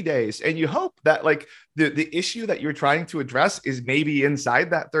 30 days. And you hope that like the issue that you're trying to address is maybe inside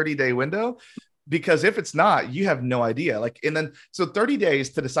that 30-day window, because if it's not, you have no idea. Like, and then, so 30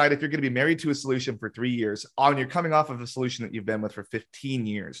 days to decide if you're going to be married to a solution for 3 years you're coming off of a solution that you've been with for 15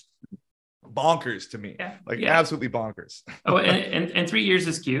 years. Bonkers to me. Absolutely bonkers. And 3 years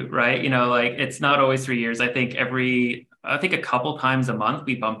is cute, right? Like it's not always 3 years. I think a couple times a month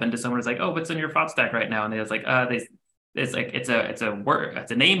we bump into someone who's like, oh, what's in your fraud stack right now? And it's like, it's a word,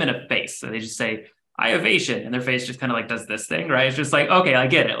 it's a name and a face. So they just say, iovation, and their face just kind of like does this thing, right? It's just like, okay, I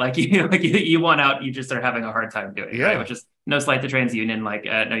get it. Like you want out, you just are having a hard time doing it, right? Which is no slight to TransUnion. Like,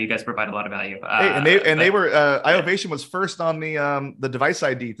 no, you guys provide a lot of value. They were iovation was first on the device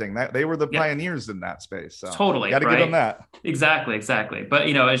ID thing. That they were the pioneers in that space. So totally, got to give them that. Exactly. But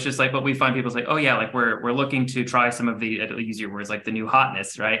it's just like, but we find people's like, oh yeah, like we're looking to try some of the easier words, like the new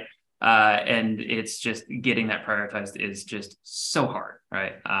hotness, right? And it's just getting that prioritized is just so hard,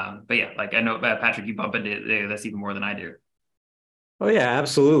 right? But yeah, like I know Patrick, you bump into this even more than I do. Oh yeah,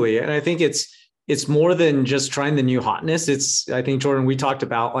 absolutely. And I think it's more than just trying the new hotness. I think, Jordan, we talked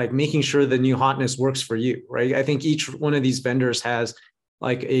about like making sure the new hotness works for you, right? I think each one of these vendors has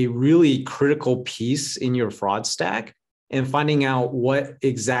like a really critical piece in your fraud stack, and finding out what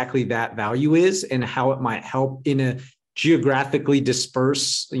exactly that value is and how it might help in a geographically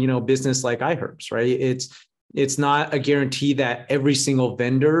dispersed, business like iHerbs, right? It's not a guarantee that every single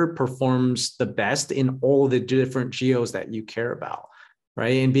vendor performs the best in all of the different geos that you care about,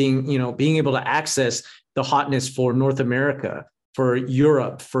 right? And being able to access the hotness for North America, for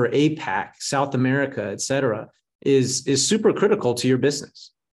Europe, for APAC, South America, et cetera, is super critical to your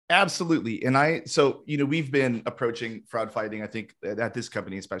business. Absolutely. And so we've been approaching fraud fighting, I think, at this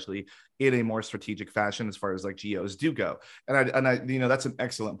company, especially in a more strategic fashion as far as like geos do go. And I that's an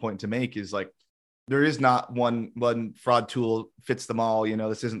excellent point to make, is like, there is not one fraud tool fits them all.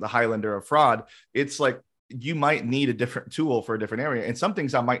 This isn't the Highlander of fraud. It's like, you might need a different tool for a different area. And some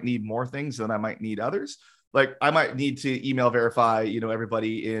things I might need more things than I might need others. Like I might need to email verify,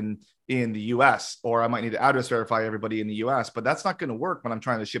 everybody in the US, or I might need to address verify everybody in the US, but that's not going to work when I'm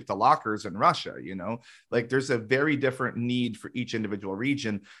trying to ship to lockers in Russia, like there's a very different need for each individual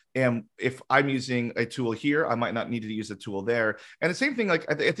region. And if I'm using a tool here, I might not need to use a tool there. And the same thing, like,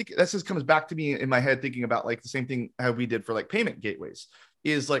 I think this just comes back to me in my head, thinking about like the same thing how we did for like payment gateways,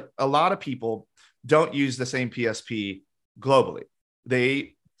 is like a lot of people don't use the same PSP globally.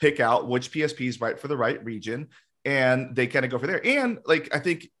 They pick out which PSP is right for the right region, and they kind of go for there. And like, I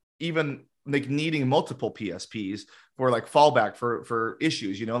think even like needing multiple PSPs for like fallback for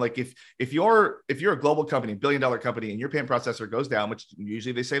issues, like if you're a global company, $1 billion company, and your payment processor goes down, which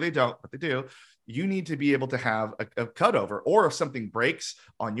usually they say they don't, but they do, you need to be able to have a cutover. Or if something breaks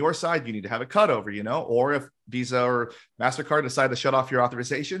on your side, you need to have a cutover, or if Visa or MasterCard decide to shut off your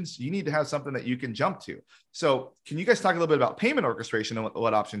authorizations, you need to have something that you can jump to. So can you guys talk a little bit about payment orchestration and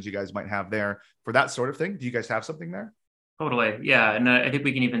what options you guys might have there for that sort of thing? Do you guys have something there? Totally. Yeah. And I think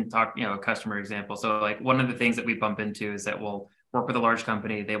we can even talk, a customer example. So like one of the things that we bump into is that we'll work with a large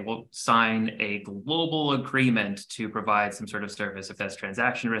company. They will sign a global agreement to provide some sort of service, if that's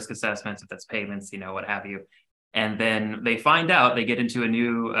transaction risk assessments, if that's payments, what have you. And then they find out, they get into a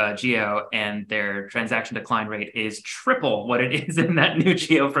new geo, and their transaction decline rate is triple what it is in that new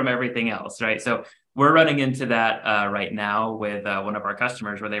geo from everything else, right? So we're running into that right now with one of our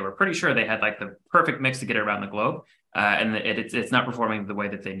customers, where they were pretty sure they had like the perfect mix to get it around the globe. And it's not performing the way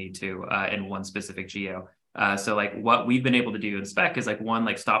that they need to in one specific geo. So like what we've been able to do in Spec is like, one,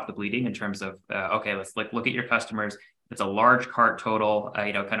 like stop the bleeding in terms of, okay, let's like look at your customers. It's a large cart total,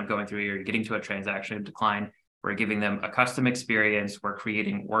 kind of going through, you're getting to a transaction decline. We're giving them a custom experience. We're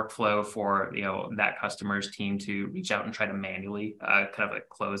creating workflow for, that customer's team to reach out and try to manually kind of like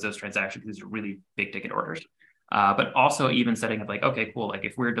close those transactions. These are really big ticket orders. But also even setting up like, okay, cool. Like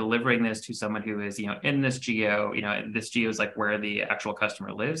if we're delivering this to someone who is, in this geo, this geo is like where the actual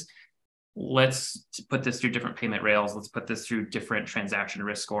customer lives. Let's put this through different payment rails. Let's put this through different transaction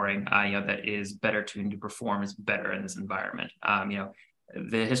risk scoring, that is better tuned to perform is better in this environment.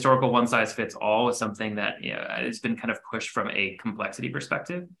 The historical one size fits all is something that it's been kind of pushed from a complexity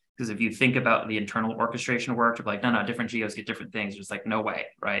perspective. Because if you think about the internal orchestration work of like, no, different geos get different things. Just like, no way,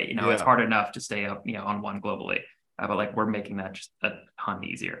 right? It's hard enough to stay up, on one globally. But like we're making that just a ton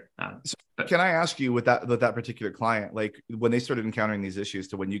easier. But can I ask you with that particular client, like when they started encountering these issues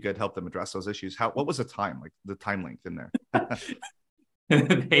to when you could help them address those issues, what was the time, like the time length in there?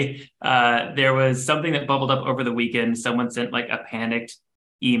 There was something that bubbled up over the weekend. Someone sent like a panicked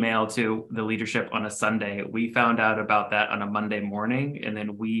email to the leadership on a Sunday. We found out about that on a Monday morning, and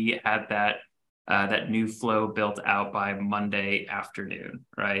then we had that new flow built out by Monday afternoon,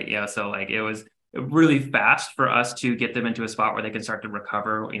 right? Yeah, so like it was really fast for us to get them into a spot where they can start to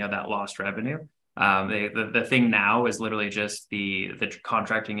recover, that lost revenue. The thing now is literally just the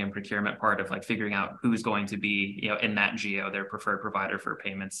contracting and procurement part of like figuring out who's going to be, in that geo, their preferred provider for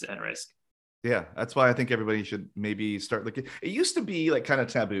payments and risk. Yeah, that's why I think everybody should maybe start looking. It used to be like kind of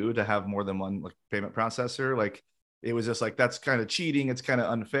taboo to have more than one like payment processor. Like it was just like, that's kind of cheating. It's kind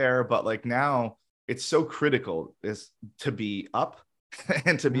of unfair. But like now it's so critical is to be up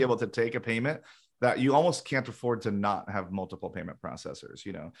and to be able to take a payment that you almost can't afford to not have multiple payment processors,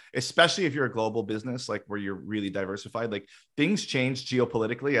 you know, especially if you're a global business, like where you're really diversified. Like things change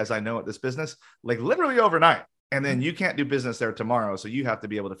geopolitically, as I know at this business, like literally overnight. And then you can't do business there tomorrow. So you have to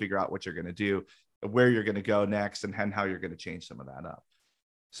be able to figure out what you're going to do, where you're going to go next, and how you're going to change some of that up.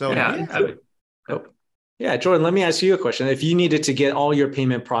 So yeah, Jordan, let me ask you a question. If you needed to get all your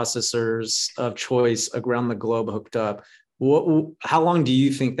payment processors of choice around the globe hooked up, how long do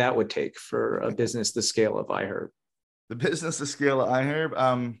you think that would take for a business the scale of iHerb? The business the scale of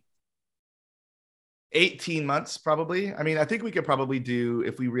iHerb, 18 months probably. I mean, I think we could probably do,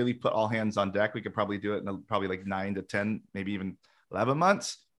 if we really put all hands on deck, we could probably do it in probably like 9 to 10, maybe even 11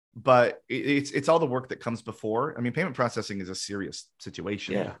 months. But it's all the work that comes before. I mean, payment processing is a serious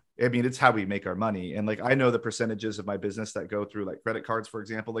situation. Yeah. I mean, it's how we make our money. And like, I know the percentages of my business that go through like credit cards, for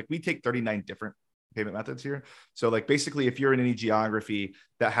example. Like we take 39 different payment methods here. So like basically if you're in any geography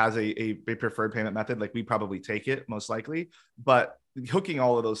that has a preferred payment method, like we probably take it most likely, but hooking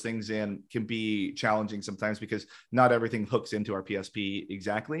all of those things in can be challenging sometimes because not everything hooks into our PSP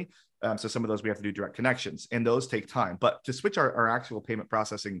exactly. So some of those we have to do direct connections and those take time, but to switch our actual payment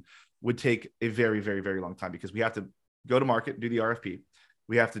processing would take a very, very, very long time because we have to go to market, do the RFP.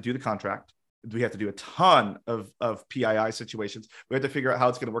 We have to do the contract. We have to do a ton of PII situations. We have to figure out how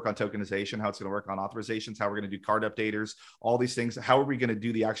it's going to work on tokenization, how it's going to work on authorizations, how we're going to do card updaters, all these things. How are we going to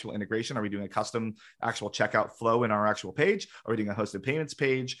do the actual integration? Are we doing a custom actual checkout flow in our actual page? Are we doing a hosted payments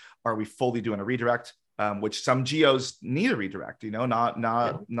page? Are we fully doing a redirect? Which some geos need a redirect, you know,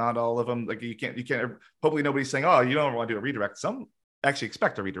 not all of them. Like you can't, hopefully nobody's saying, oh, you don't want to do a redirect. Some actually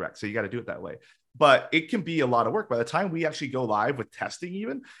expect a redirect. So you got to do it that way. But it can be a lot of work. By the time we actually go live with testing,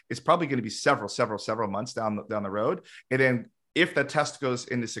 even it's probably going to be several months down the road. And then if the test goes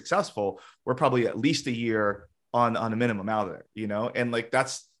into successful, we're probably at least a year on a minimum out of there, you know, and like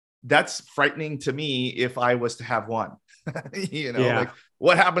that's frightening to me if I was to have one, you know, like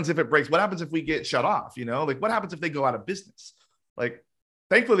what happens if it breaks? What happens if we get shut off? You know, like what happens if they go out of business? Like,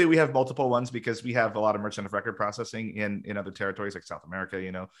 thankfully, we have multiple ones because we have a lot of merchant of record processing in other territories like South America,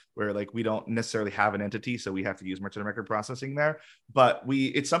 you know, where like we don't necessarily have an entity. So we have to use merchant of record processing there. But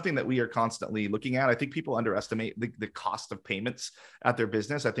it's something that we are constantly looking at. I think people underestimate the cost of payments at their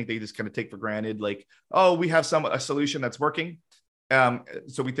business. I think they just kind of take for granted, like, oh, we have a solution that's working.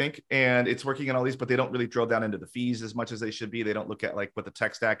 So we think, and it's working in all these, but they don't really drill down into the fees as much as they should be. They don't look at like what the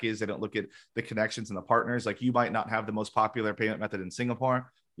tech stack is. They don't look at the connections and the partners. Like you might not have the most popular payment method in Singapore.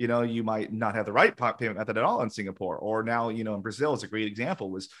 You know, you might not have the right payment method at all in Singapore, or now, you know, in Brazil is a great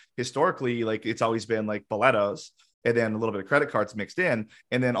example. Was historically, like it's always been like boletos and then a little bit of credit cards mixed in.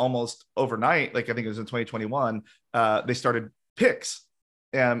 And then almost overnight, like I think it was in 2021, they started Pix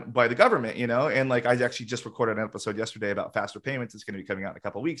by the government, you know, and like I actually just recorded an episode yesterday about faster payments. It's going to be coming out in a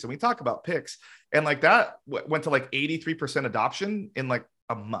couple of weeks. And we talk about Pix, and like that went to like 83% adoption in like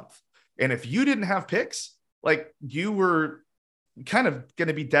a month. And if you didn't have Pix, like you were kind of going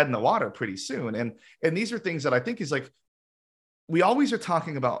to be dead in the water pretty soon. And these are things that I think is like, we always are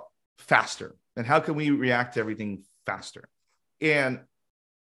talking about faster and how can we react to everything faster. And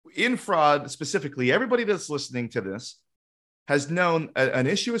in fraud specifically, everybody that's listening to this has known an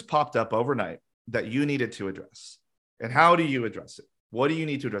issue has popped up overnight that you needed to address. And how do you address it? What do you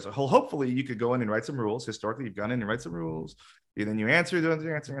need to address it? Well, hopefully you could go in and write some rules. Historically, you've gone in and write some rules, and then you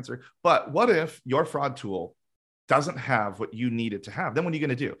answer. But what if your fraud tool doesn't have what you need it to have? Then what are you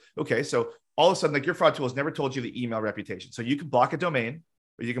going to do? Okay, so all of a sudden, like your fraud tool has never told you the email reputation. So you can block a domain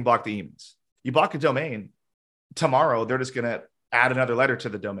or you can block the emails. You block a domain, tomorrow they're just going to add another letter to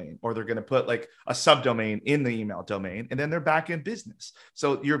the domain, or they're going to put like a subdomain in the email domain, and then they're back in business.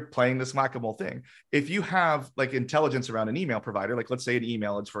 So you're playing this whack-a-mole thing. If you have like intelligence around an email provider, like let's say an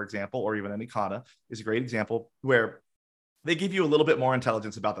Emailage, for example, or even an Icona is a great example where they give you a little bit more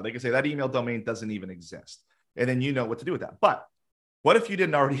intelligence about that. They can say that email domain doesn't even exist. And then you know what to do with that. But what if you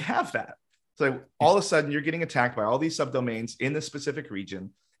didn't already have that? So all of a sudden you're getting attacked by all these subdomains in this specific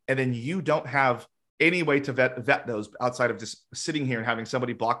region, and then you don't have any way to vet those outside of just sitting here and having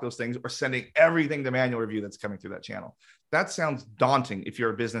somebody block those things or sending everything to manual review that's coming through that channel. That sounds daunting if you're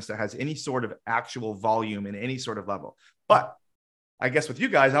a business that has any sort of actual volume in any sort of level. But I guess with you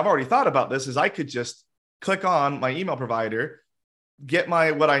guys, I've already thought about this, is I could just click on my email provider, get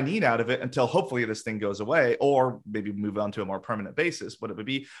what I need out of it until hopefully this thing goes away, or maybe move on to a more permanent basis, what it would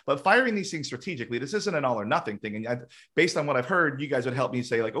be. But firing these things strategically, this isn't an all or nothing thing. And based on what I've heard, you guys would help me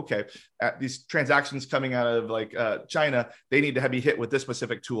say like, okay, these transactions coming out of like China, they need to be hit with this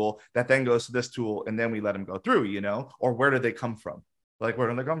specific tool that then goes to this tool, and then we let them go through, you know, or where do they come from? Like, where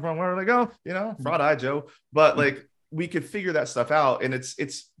do they come from? Where do they go? You know, fraud eye, Joe. But like, we could figure that stuff out. And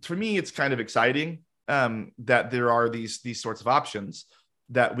it's for me, it's kind of exciting that there are these sorts of options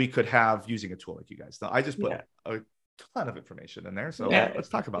that we could have using a tool like you guys. Now, I just put a ton of information in there. So let's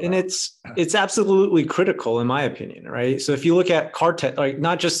talk about and that. It's absolutely critical in my opinion, right? So if you look at card tech, like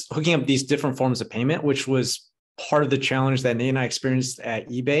not just hooking up these different forms of payment, which was part of the challenge that Nate and I experienced at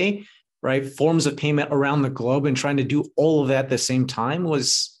eBay, right? Forms of payment around the globe and trying to do all of that at the same time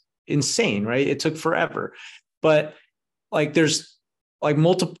was insane, right? It took forever. But like there's like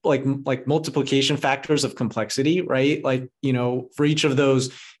multiplication factors of complexity, right? Like, for each of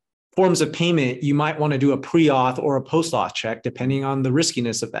those forms of payment, you might want to do a pre-auth or a post-auth check, depending on the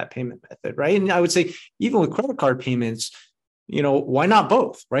riskiness of that payment method, right? And I would say even with credit card payments, why not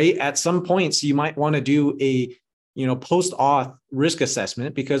both, right? At some points, you might want to do a post-auth risk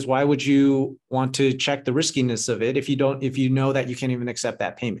assessment, because why would you want to check the riskiness of it if you know that you can't even accept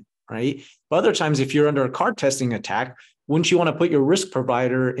that payment, right? But other times, if you're under a card testing attack, wouldn't you want to put your risk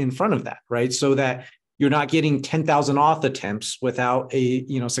provider in front of that, right? So that you're not getting 10,000 auth attempts without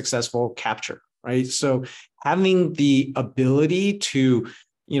a successful capture, right? So having the ability to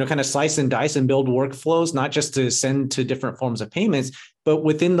kind of slice and dice and build workflows, not just to send to different forms of payments, but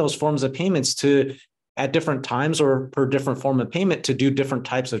within those forms of payments to at different times or per different form of payment to do different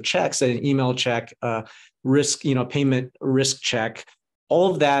types of checks, an email check, risk, payment risk check.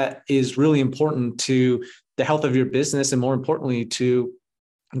 All of that is really important to the health of your business, and more importantly, to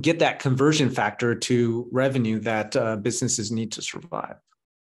get that conversion factor to revenue that businesses need to survive.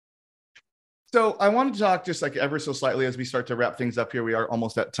 So I want to talk just like ever so slightly as we start to wrap things up here. We are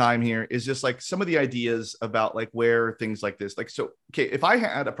almost at time here, is just like some of the ideas about like where things like this, like, so, okay, if I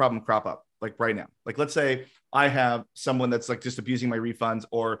had a problem crop up like right now, like let's say I have someone that's like just abusing my refunds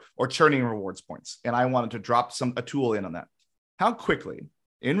or churning rewards points, and I wanted to drop a tool in on that. How quickly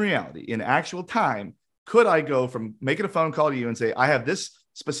in reality, in actual time, could I go from making a phone call to you and say, I have this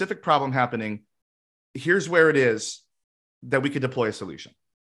specific problem happening, here's where it is, that we could deploy a solution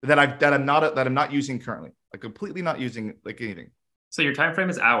that I'm not using currently, like completely not using like anything? So your time frame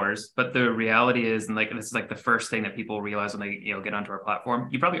is hours, but the reality is, and like this is like the first thing that people realize when they get onto our platform,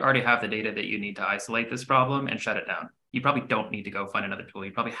 you probably already have the data that you need to isolate this problem and shut it down. You probably don't need to go find another tool.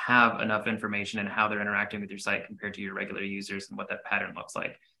 You probably have enough information in how they're interacting with your site compared to your regular users and what that pattern looks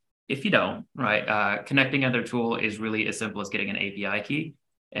like. If you don't, right, connecting another tool is really as simple as getting an API key.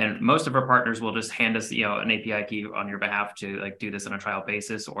 And most of our partners will just hand us, an API key on your behalf to like do this on a trial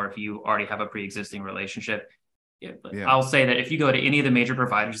basis. Or if you already have a pre-existing relationship, I'll say that if you go to any of the major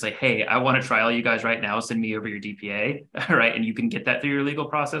providers, say, hey, I want to trial you guys right now, send me over your DPA, right? And you can get that through your legal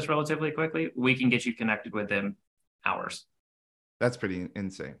process relatively quickly. We can get you connected with them hours. That's pretty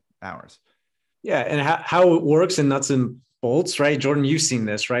insane. Hours. Yeah. And how it works in nuts and bolts, right? Jordan, you've seen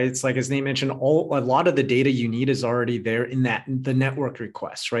this, right? It's like, as Nate mentioned, a lot of the data you need is already there in the network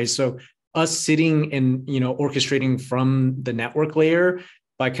requests, right? So us sitting and, orchestrating from the network layer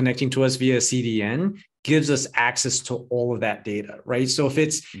by connecting to us via CDN gives us access to all of that data, right? So if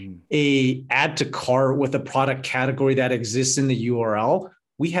it's a add to cart with a product category that exists in the URL,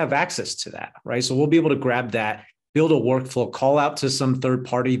 we have access to that, right? So we'll be able to grab that, build a workflow, call out to some third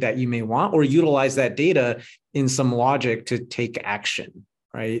party that you may want, or utilize that data in some logic to take action,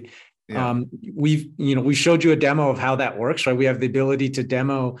 right? Yeah. We showed you a demo of how that works, right? We have the ability to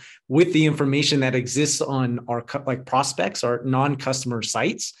demo with the information that exists on our prospects, our non-customer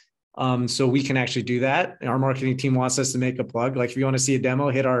sites. So we can actually do that. Our marketing team wants us to make a plug. Like if you want to see a demo,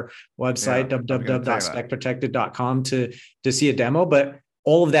 hit our website, www.specprotected.com to see a demo. But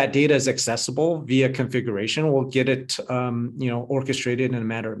all of that data is accessible via configuration. We'll get it, orchestrated in a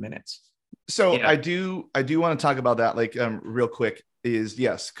matter of minutes. So yeah. I do want to talk about that real quick is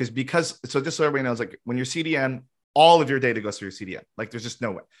yes. Because so just so everybody knows, like when you're CDN, all of your data goes through your CDN. Like there's just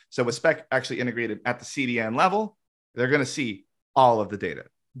no way. So with Spec actually integrated at the CDN level, they're going to see all of the data.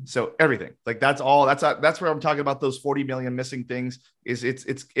 So everything, like that's where I'm talking about those 40 million missing things is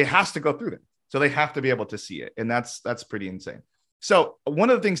it has to go through them. So they have to be able to see it. And that's pretty insane. So one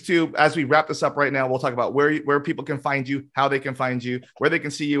of the things too, as we wrap this up right now, we'll talk about where people can find you, how they can find you, where they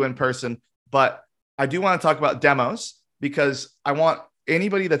can see you in person. But I do want to talk about demos because I want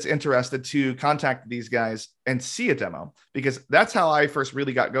anybody that's interested to contact these guys and see a demo, because that's how I first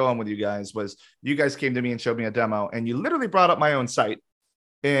really got going with you guys. Was you guys came to me and showed me a demo, and you literally brought up my own site,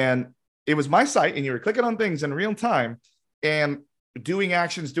 and it was my site, and you were clicking on things in real time and doing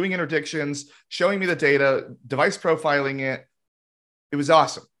actions, doing interdictions, showing me the data, device profiling it. It was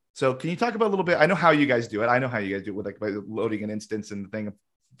awesome. So can you talk about a little bit? I know how you guys do it. I know how you guys do it with by loading an instance and the thing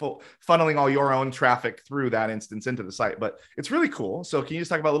funneling all your own traffic through that instance into the site. But it's really cool. So can you just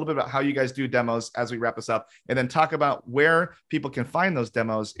talk about a little bit about how you guys do demos as we wrap this up, and then talk about where people can find those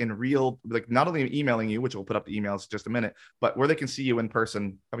demos in real, like not only emailing you, which we'll put up the emails in just a minute, but where they can see you in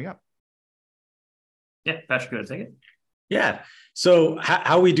person coming up. Yeah, Patrick, go to take it. Yeah. So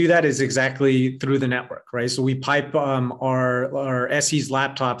how we do that is exactly through the network, right? So we pipe our SE's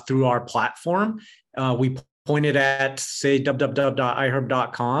laptop through our platform. We point it at, say,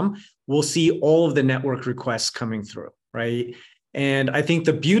 www.iherb.com. We'll see all of the network requests coming through, right? And I think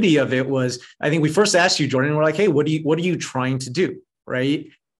the beauty of it was, I think we first asked you, Jordan, we're like, hey, what are you trying to do, right?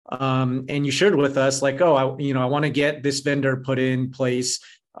 And you shared with us like, oh, I want to get this vendor put in place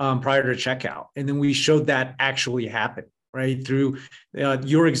prior to checkout. And then we showed that actually happen, right? Through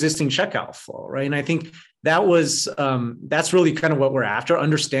your existing checkout flow, right? And I think that's really kind of what we're after,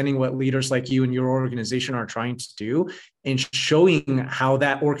 understanding what leaders like you and your organization are trying to do, and showing how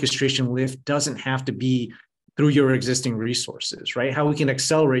that orchestration lift doesn't have to be through your existing resources, right? How we can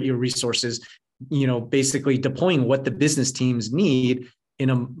accelerate your resources, basically deploying what the business teams need in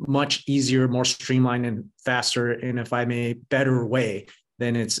a much easier, more streamlined and faster, and if I may, better way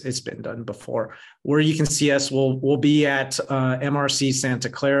than it's been done before. Where you can see us, we'll be at MRC Santa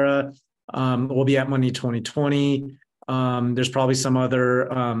Clara. We'll be at Money 2020. There's probably some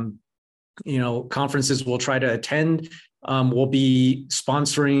other, conferences we'll try to attend. We'll be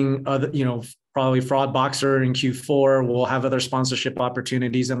sponsoring other, probably Fraud Boxer in Q4. We'll have other sponsorship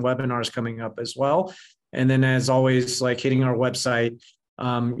opportunities and webinars coming up as well. And then, as always, like hitting our website,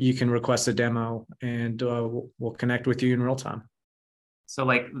 you can request a demo, and we'll connect with you in real time. So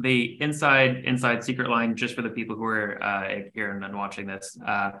like the inside secret line, just for the people who are here and watching this,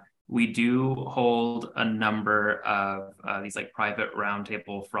 we do hold a number of these like private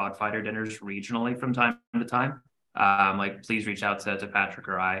roundtable fraud fighter dinners regionally from time to time. Like please reach out to Patrick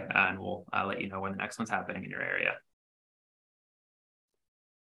or I, and we'll let you know when the next one's happening in your area.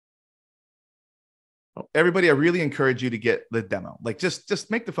 Everybody, I really encourage you to get the demo. Like just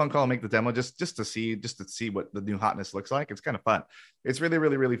make the phone call and make the demo just to see what the new hotness looks like. It's kind of fun. It's really,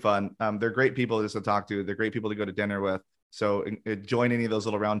 really, really fun. They're great people just to talk to. They're great people to go to dinner with. So join any of those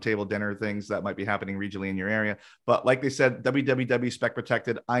little roundtable dinner things that might be happening regionally in your area. But like they said, www.spec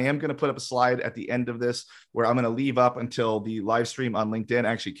protected. I am going to put up a slide at the end of this where I'm going to leave up until the live stream on LinkedIn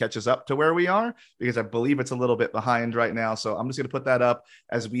actually catches up to where we are, because I believe it's a little bit behind right now. So I'm just going to put that up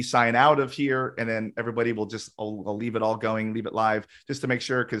as we sign out of here. And then everybody will I'll leave it all going, leave it live just to make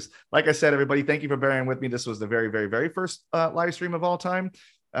sure. Because like I said, everybody, thank you for bearing with me. This was the very, very, very first live stream of all time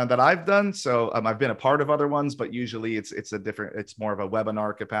that I've done. So I've been a part of other ones, but usually it's more of a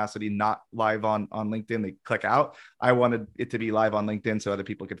webinar capacity, not live on LinkedIn. They click out. I wanted it to be live on LinkedIn so other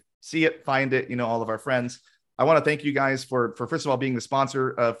people could see it, find it, all of our friends. I want to thank you guys for first of all, being the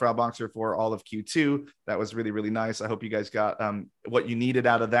sponsor of Fraud Boxer for all of Q2. That was really, really nice. I hope you guys got what you needed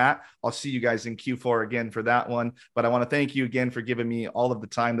out of that. I'll see you guys in Q4 again for that one. But I want to thank you again for giving me all of the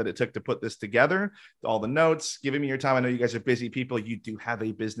time that it took to put this together, all the notes, giving me your time. I know you guys are busy people. You do have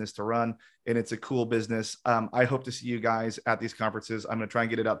a business to run, and it's a cool business. I hope to see you guys at these conferences. I'm going to try and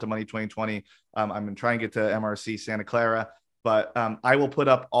get it out to Money 2020. I'm going to try and get to MRC Santa Clara. But I will put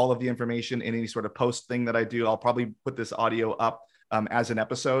up all of the information in any sort of post thing that I do. I'll probably put this audio up as an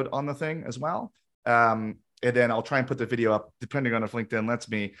episode on the thing as well. And then I'll try and put the video up, depending on if LinkedIn lets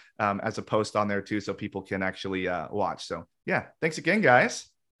me, as a post on there too, so people can actually watch. So yeah, thanks again, guys.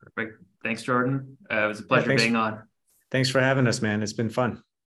 Perfect. Thanks, Jordan. It was a pleasure being on. Thanks for having us, man. It's been fun.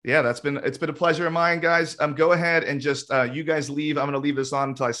 Yeah, it's been a pleasure of mine, guys. Go ahead and just you guys leave. I'm going to leave this on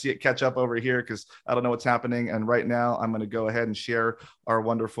until I see it catch up over here, because I don't know what's happening. And right now, I'm going to go ahead and share our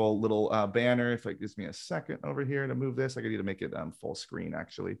wonderful little banner. If it gives me a second over here to move this, I need to make it full screen.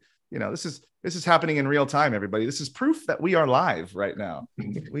 Actually, this is happening in real time. Everybody, this is proof that we are live right now.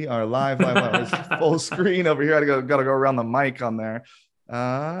 We are live. It's full screen over here. I got to go around the mic on there.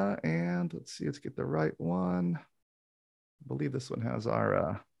 And let's see. Let's get the right one. I believe this one has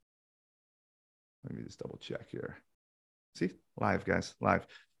our. Let me just double check here. See, live, guys, live.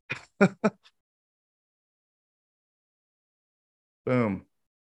 Boom.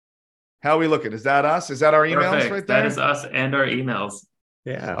 How are we looking? Is that us? Is that our emails? Perfect. Right there? That is us and our emails.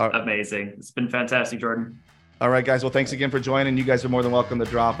 Yeah. Amazing. It's been fantastic, Jordan. All right, guys. Well, thanks again for joining. You guys are more than welcome to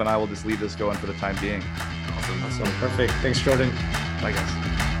drop, and I will just leave this going for the time being. Awesome. Perfect. Thanks, Jordan. Bye, guys.